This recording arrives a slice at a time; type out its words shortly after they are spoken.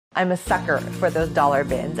I'm a sucker for those dollar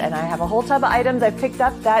bins, and I have a whole tub of items I've picked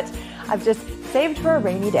up that I've just saved for a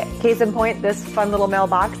rainy day. Case in point, this fun little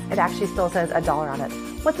mailbox, it actually still says $1 on it.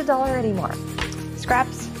 What's $1 anymore?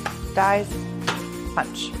 Scraps, dies,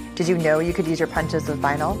 punch. Did you know you could use your punches with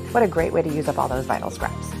vinyl? What a great way to use up all those vinyl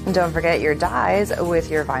scraps. And don't forget your dies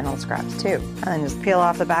with your vinyl scraps too. And just peel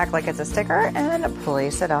off the back like it's a sticker and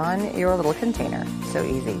place it on your little container. So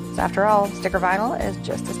easy. So after all, sticker vinyl is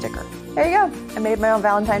just a sticker. There you go. I made my own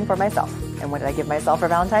Valentine for myself. And what did I give myself for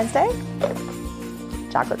Valentine's Day?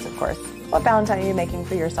 Chocolates, of course. What Valentine are you making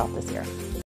for yourself this year?